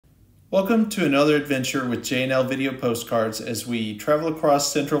Welcome to another adventure with J&L Video Postcards as we travel across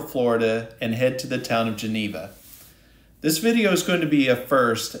Central Florida and head to the town of Geneva. This video is going to be a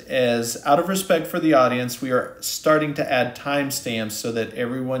first, as out of respect for the audience, we are starting to add timestamps so that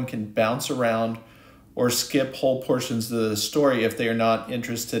everyone can bounce around or skip whole portions of the story if they are not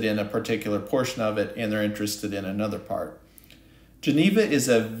interested in a particular portion of it and they're interested in another part. Geneva is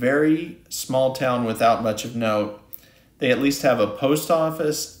a very small town without much of note. They at least have a post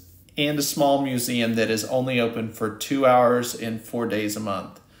office and a small museum that is only open for 2 hours and 4 days a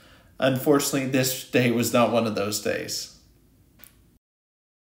month. Unfortunately, this day was not one of those days.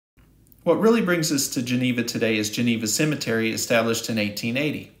 What really brings us to Geneva today is Geneva Cemetery, established in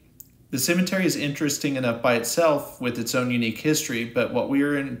 1880. The cemetery is interesting enough by itself with its own unique history, but what we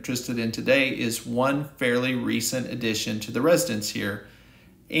are interested in today is one fairly recent addition to the residents here,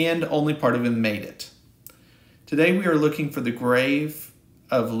 and only part of them made it. Today we are looking for the grave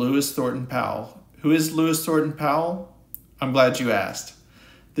of Lewis Thorton Powell. Who is Lewis Thorton Powell? I'm glad you asked.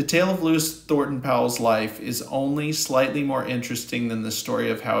 The tale of Lewis Thornton Powell's life is only slightly more interesting than the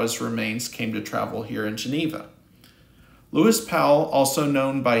story of how his remains came to travel here in Geneva. Lewis Powell, also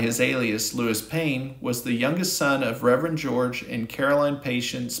known by his alias Lewis Payne, was the youngest son of Reverend George and Caroline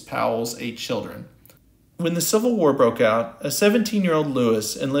Patience Powell's 8 children. When the Civil War broke out, a 17-year-old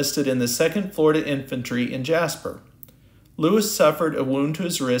Lewis enlisted in the 2nd Florida Infantry in Jasper. Lewis suffered a wound to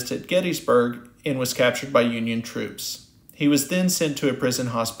his wrist at Gettysburg and was captured by Union troops. He was then sent to a prison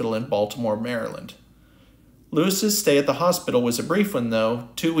hospital in Baltimore, Maryland. Lewis's stay at the hospital was a brief one, though,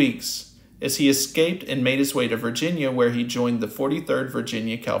 2 weeks, as he escaped and made his way to Virginia, where he joined the 43rd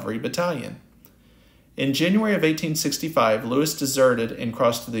Virginia Cavalry Battalion. In January of 1865, Lewis deserted and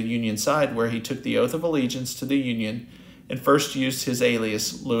crossed to the Union side, where he took the oath of allegiance to the Union and first used his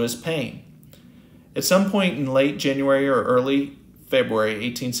alias, Lewis Payne. At some point in late January or early February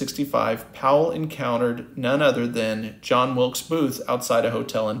 1865, Powell encountered none other than John Wilkes Booth outside a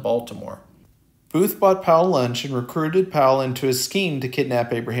hotel in Baltimore. Booth bought Powell lunch and recruited Powell into a scheme to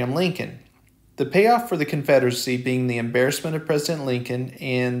kidnap Abraham Lincoln. The payoff for the Confederacy being the embarrassment of President Lincoln,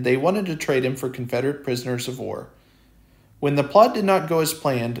 and they wanted to trade him for Confederate prisoners of war. When the plot did not go as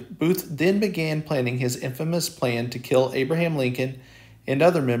planned, Booth then began planning his infamous plan to kill Abraham Lincoln and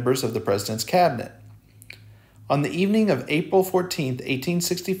other members of the president's cabinet. On the evening of April 14,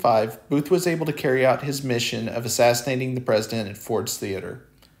 1865, Booth was able to carry out his mission of assassinating the president at Ford's Theater.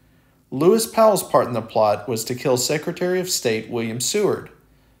 Lewis Powell's part in the plot was to kill Secretary of State William Seward.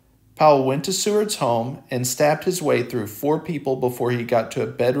 Powell went to Seward's home and stabbed his way through 4 people before he got to a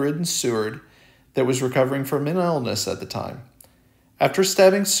bedridden Seward that was recovering from an illness at the time. After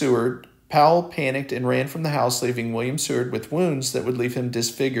stabbing Seward, Powell panicked and ran from the house, leaving William Seward with wounds that would leave him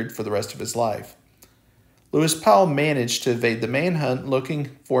disfigured for the rest of his life. Lewis Powell managed to evade the manhunt,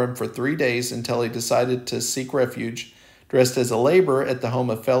 looking for him for 3 days until he decided to seek refuge dressed as a laborer at the home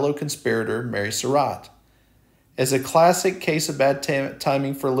of fellow conspirator Mary Surratt. As a classic case of bad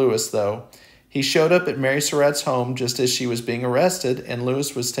timing for Lewis, though, he showed up at Mary Surratt's home just as she was being arrested, and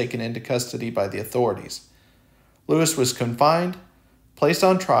Lewis was taken into custody by the authorities. Lewis was confined, placed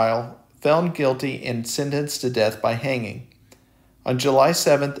on trial, found guilty, and sentenced to death by hanging. On July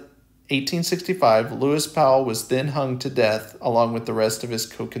 7th, 1865, Lewis Powell was then hung to death along with the rest of his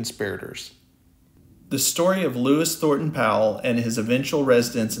co-conspirators. The story of Lewis Thornton Powell and his eventual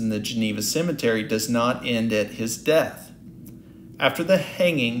residence in the Geneva Cemetery does not end at his death. After the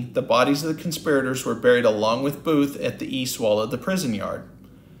hanging, the bodies of the conspirators were buried along with Booth at the east wall of the prison yard.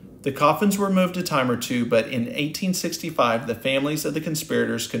 The coffins were moved a time or two, but in 1865, the families of the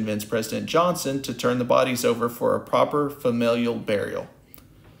conspirators convinced President Johnson to turn the bodies over for a proper familial burial.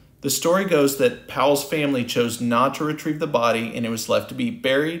 The story goes that Powell's family chose not to retrieve the body, and it was left to be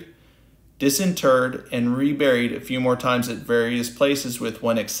buried, disinterred, and reburied a few more times at various places, with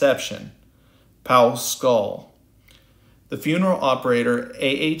one exception: Powell's skull. The funeral operator,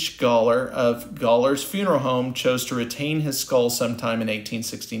 A.H. Galler of Galler's Funeral Home, chose to retain his skull sometime in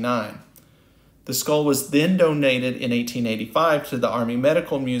 1869. The skull was then donated in 1885 to the Army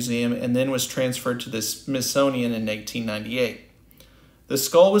Medical Museum and then was transferred to the Smithsonian in 1898. The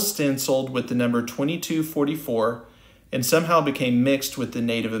skull was stenciled with the number 2244 and somehow became mixed with the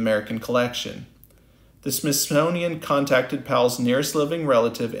Native American collection. The Smithsonian contacted Powell's nearest living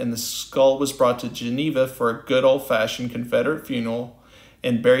relative, and the skull was brought to Geneva for a good old-fashioned Confederate funeral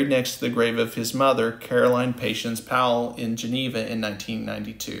and buried next to the grave of his mother, Caroline Patience Powell, in Geneva in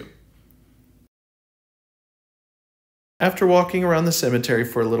 1992. After walking around the cemetery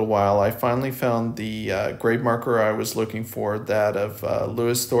for a little while, I finally found the grave marker I was looking for, that of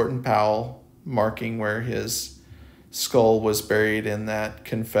Lewis Thornton Powell, marking where his skull was buried in that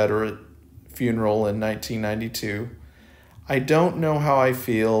Confederate funeral in 1992. I don't know how I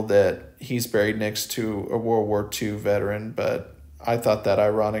feel that he's buried next to a World War II veteran, but I thought that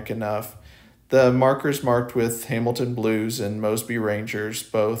ironic enough. The markers marked with Hamilton Blues and Mosby Rangers,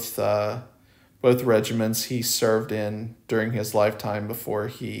 both regiments he served in during his lifetime before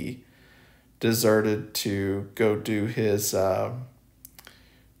he deserted to go do his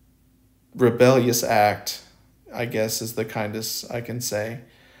rebellious act, I guess is the kindest I can say.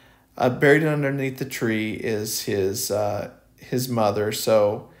 Buried underneath the tree is his mother,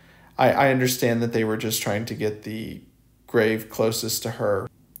 so I understand that they were just trying to get the grave closest to her.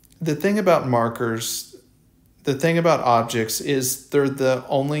 The thing about markers, the thing about objects is they're the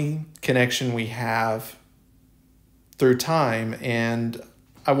only connection we have through time, and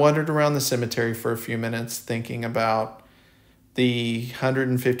I wandered around the cemetery for a few minutes thinking about the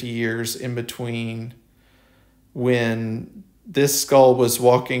 150 years in between when this skull was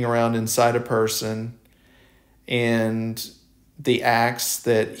walking around inside a person and the acts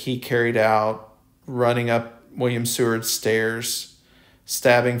that he carried out, running up William Seward's stairs,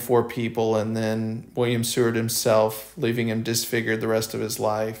 stabbing 4 people, and then William Seward himself, leaving him disfigured the rest of his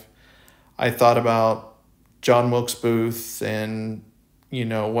life. I thought about John Wilkes Booth and,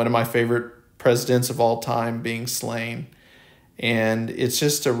 one of my favorite presidents of all time being slain. And it's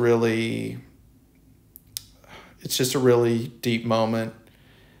just a really deep moment.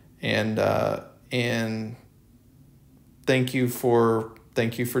 And thank you for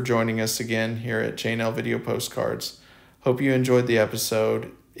joining us again here at J&L Video Postcards. Hope you enjoyed the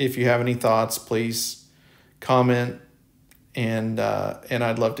episode. If you have any thoughts, please comment, and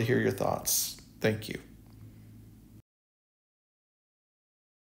I'd love to hear your thoughts. Thank you.